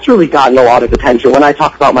so that's really gotten a lot of attention. When I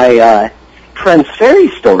talk about my friends' fairy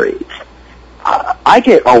stories, I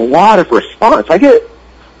get a lot of response. I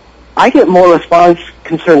get more response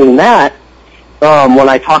concerning that when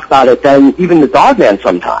I talk about it than even the Dogman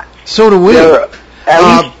sometimes. So do we.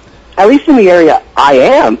 At least in the area I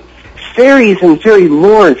am, fairies and fairy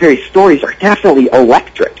lore and fairy stories are definitely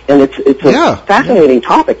electric, and it's a fascinating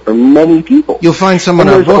topic for many people. You'll find some in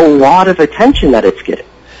our book. There's a lot of attention that it's getting.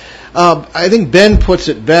 I think Ben puts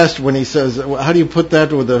it best when he says, how do you put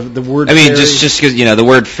that with the word fairy? I mean, just because, the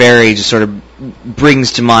word fairy just sort of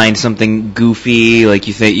brings to mind something goofy, like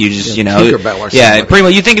you think, Tinkerbell or something. Yeah, pretty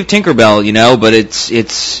much, you think of Tinkerbell, but it's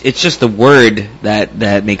just the word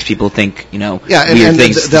that makes people think, weird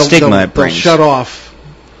things, the stigma it brings. They'll shut off.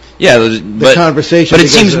 Yeah, the conversation. But it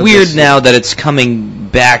seems weird now that it's coming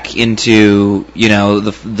back into,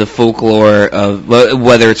 the folklore of,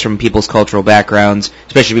 whether it's from people's cultural backgrounds,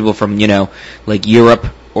 especially people from, like Europe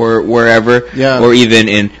or wherever, or even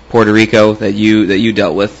in Puerto Rico that you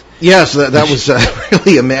dealt with. Yes, that was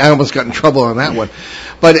really amazing. I almost got in trouble on that one.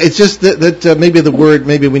 But it's just that maybe the word,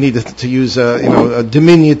 maybe we need to use, a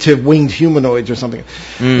diminutive winged humanoids or something,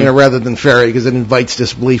 rather than fairy, because it invites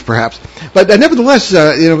disbelief, perhaps. But nevertheless,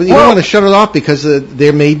 you don't want to shut it off, because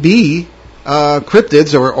there may be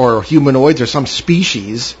cryptids or humanoids or some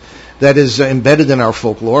species that is embedded in our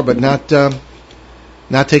folklore, but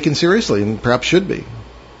not taken seriously, and perhaps should be.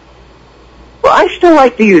 Well, I still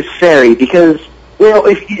like to use fairy because,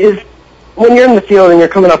 when you're in the field and you're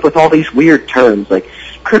coming up with all these weird terms like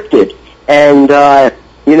cryptid, and I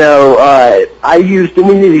use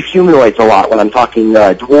diminutive humanoids a lot when I'm talking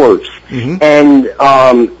dwarves, and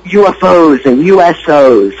UFOs and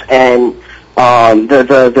USOs and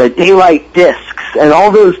the daylight discs and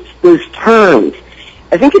all those terms.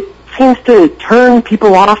 I think it seems to turn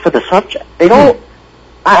people off of the subject. They don't.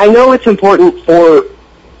 I know it's important for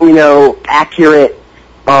accurate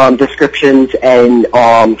descriptions and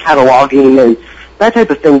cataloging and that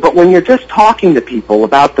type of thing, but when you're just talking to people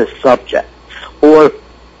about the subject, or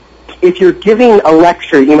if you're giving a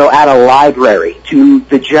lecture, at a library to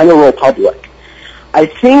the general public, I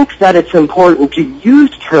think that it's important to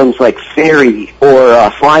use terms like fairy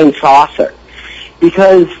or flying saucer,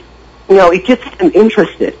 because, it gets them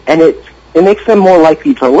interested, and it makes them more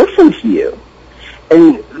likely to listen to you,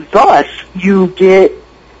 and thus you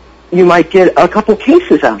might get a couple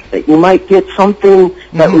cases out of it. You might get something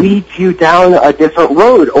that leads you down a different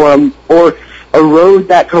road, or a road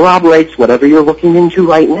that corroborates whatever you're looking into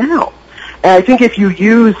right now. And I think if you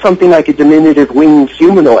use something like a diminutive winged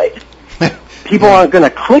humanoid, people aren't going to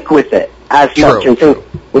click with it as much and think,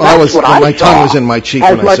 that's what I saw. My tongue was in my cheek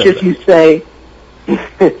when I said that.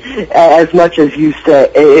 As much as you say,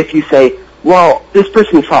 if you say, well, this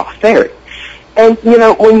person saw a fairy. And,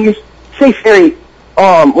 when you say fairy,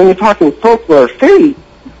 when you're talking folklore, fairy,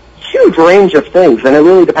 huge range of things, and it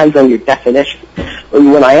really depends on your definition.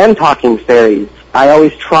 When I am talking fairies, I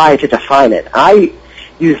always try to define it. I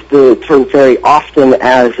use the term fairy often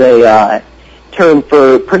as a term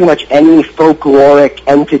for pretty much any folkloric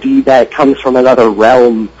entity that comes from another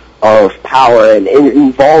realm of power and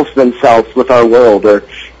involves themselves with our world or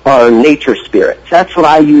our nature spirits. That's what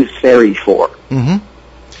I use fairy for.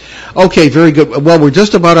 Okay, very good. Well, we're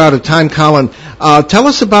just about out of time, Colin. Tell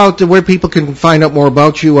us about where people can find out more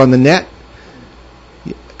about you on the net.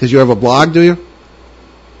 Because you have a blog, do you?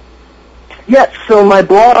 Yes, so my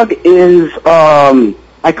blog is,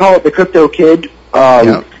 I call it The Crypto Kid.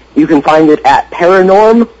 You can find it at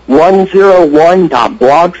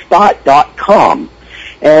paranorm101.blogspot.com.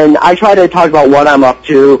 And I try to talk about what I'm up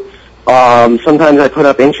to. Sometimes I put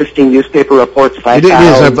up interesting newspaper reports if I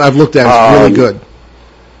found. I've looked at it. It's really good.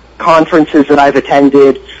 Conferences that I've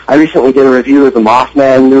attended. I recently did a review of the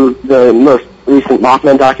Mothman, the most recent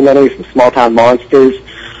Mothman documentary from Small Town Monsters.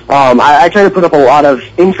 I try to put up a lot of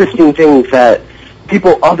interesting things that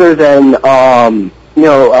people other than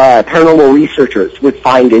paranormal researchers would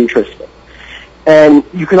find interesting. And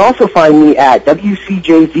you can also find me at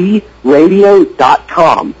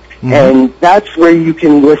WCJVradio.com. Mm-hmm. And that's where you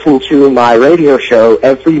can listen to my radio show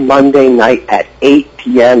every Monday night at 8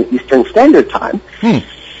 p.m. Eastern Standard Time,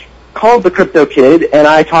 called The Crypto Kid, and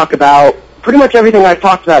I talk about pretty much everything I've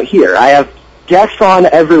talked about here. I have guests on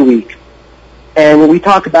every week, and we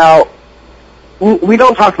don't sit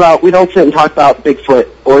and talk about Bigfoot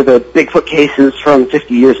or the Bigfoot cases from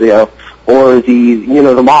 50 years ago or the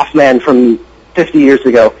Mothman from 50 years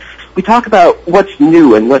ago. We talk about what's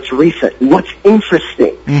new and what's recent and what's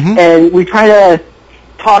interesting. Mm-hmm. And we try to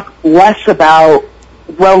talk less about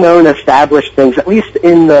well-known established things, at least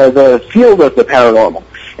in the field of the paranormal,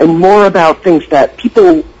 and more about things that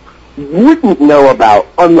people wouldn't know about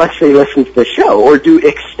unless they listen to the show or do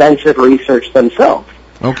extensive research themselves.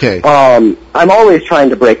 Okay. I'm always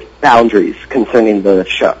trying to break boundaries concerning the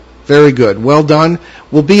show. Very good. Well done.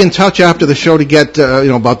 We'll be in touch after the show to get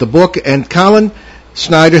about the book. And Colin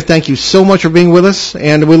Snyder, thank you so much for being with us,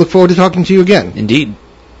 and we look forward to talking to you again. Indeed.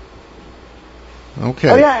 Okay.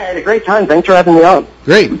 Oh, yeah, I had a great time. Thanks for having me on.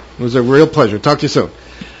 Great. It was a real pleasure. Talk to you soon.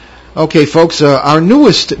 Okay, folks, our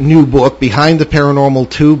newest new book, Behind the Paranormal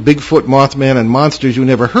 2, Bigfoot, Mothman, and Monsters You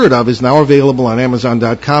Never Heard Of, is now available on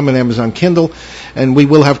Amazon.com and Amazon Kindle, and we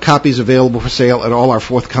will have copies available for sale at all our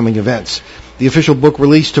forthcoming events. The official book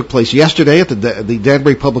release took place yesterday at the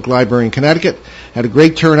Danbury Public Library in Connecticut. Had a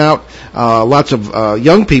great turnout, lots of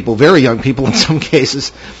young people, very young people in some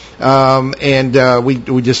cases. And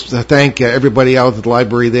we just thank everybody out at the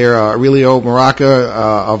library there. Aurelio Maraca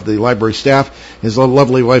of the library staff, his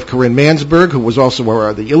lovely wife Corinne Mansberg, who was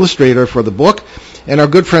also the illustrator for the book, and our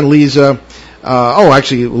good friend Lisa.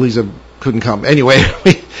 Lisa couldn't come. Anyway,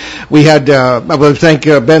 we had. I want to thank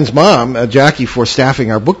Ben's mom, Jackie, for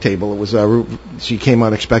staffing our book table. It was she came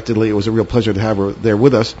unexpectedly. It was a real pleasure to have her there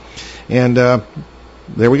with us, and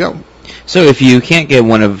there we go. So if you can't get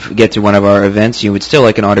to one of our events, you would still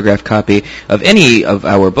like an autographed copy of any of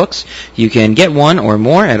our books, you can get one or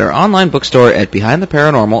more at our online bookstore at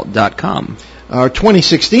BehindTheParanormal.com. Our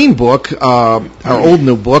 2016 book, our old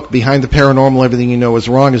new book, Behind the Paranormal, Everything You Know Is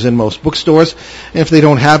Wrong, is in most bookstores. And if they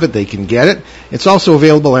don't have it, they can get it. It's also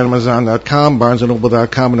available on Amazon.com,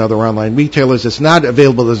 BarnesandNoble.com, and other online retailers. It's not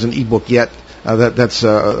available as an ebook yet. That's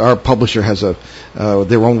our publisher has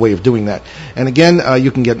their own way of doing that. And again,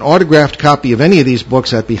 you can get an autographed copy of any of these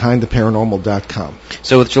books at BehindTheParanormal.com.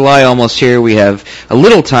 So with July almost here, we have a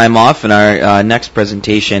little time off, and our next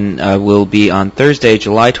presentation will be on Thursday,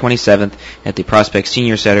 July 27th at the Prospect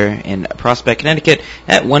Senior Center in Prospect, Connecticut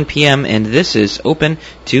at 1 p.m., and this is open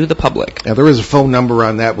to the public. Now, there is a phone number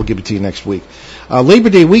on that. We'll give it to you next week. Labor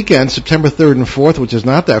Day weekend, September 3rd and 4th, which is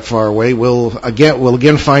not that far away, will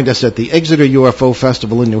again find us at the Exeter UFO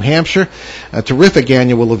Festival in New Hampshire, a terrific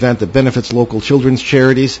annual event that benefits local children's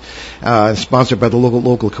charities, sponsored by the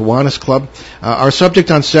local Kiwanis Club. Our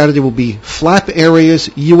subject on Saturday will be flap areas,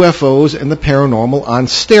 UFOs, and the paranormal on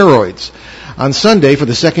steroids. On Sunday, for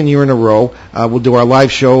the second year in a row, we'll do our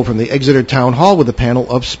live show from the Exeter Town Hall with a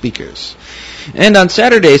panel of speakers. And on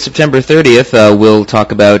Saturday, September 30th, we'll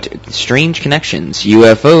talk about strange connections,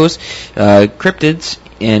 UFOs, cryptids,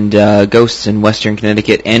 and ghosts in Western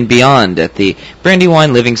Connecticut and beyond at the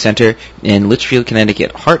Brandywine Living Center in Litchfield,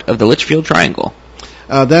 Connecticut, heart of the Litchfield Triangle.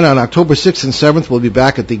 Then on October 6th and 7th, we'll be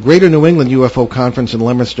back at the Greater New England UFO Conference in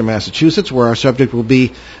Leominster, Massachusetts, where our subject will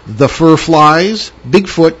be the fur flies,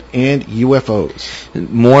 Bigfoot, and UFOs.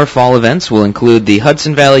 More fall events will include the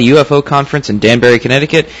Hudson Valley UFO Conference in Danbury,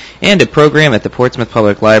 Connecticut, and a program at the Portsmouth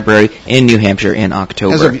Public Library in New Hampshire in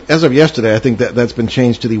October. As of yesterday, I think that's been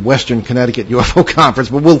changed to the Western Connecticut UFO Conference,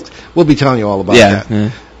 but we'll be telling you all about that.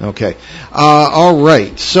 Yeah. Okay. All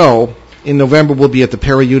right. So in November, we'll be at the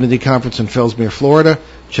Para-Unity Conference in Fellsmere, Florida.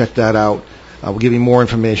 Check that out. We'll give you more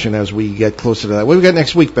information as we get closer to that. What do we got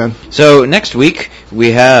next week, Ben? So next week,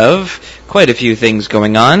 we have quite a few things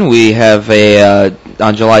going on. We have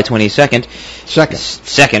on July 22nd.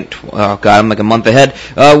 Second. Oh, God, I'm like a month ahead.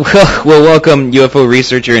 We'll welcome UFO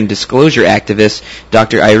researcher and disclosure activist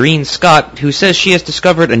Dr. Irene Scott, who says she has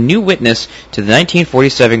discovered a new witness to the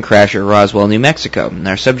 1947 crash at Roswell, New Mexico. And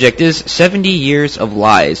our subject is 70 years of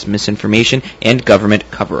lies, misinformation, and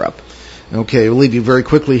government cover-up. Okay, we'll leave you very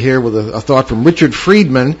quickly here with a thought from Richard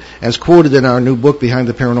Friedman, as quoted in our new book, Behind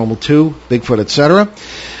the Paranormal 2, Bigfoot, etc.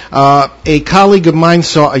 A colleague of mine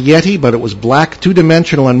saw a Yeti, but it was black,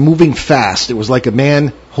 two-dimensional, and moving fast. It was like a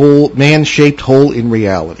man-shaped hole in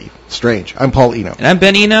reality. Strange. I'm Paul Eno. And I'm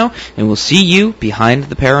Ben Eno, and we'll see you Behind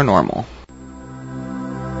the Paranormal.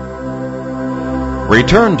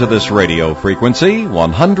 Return to this radio frequency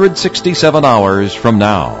 167 hours from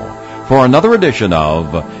now for another edition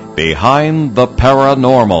of Behind the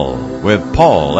Paranormal with Paul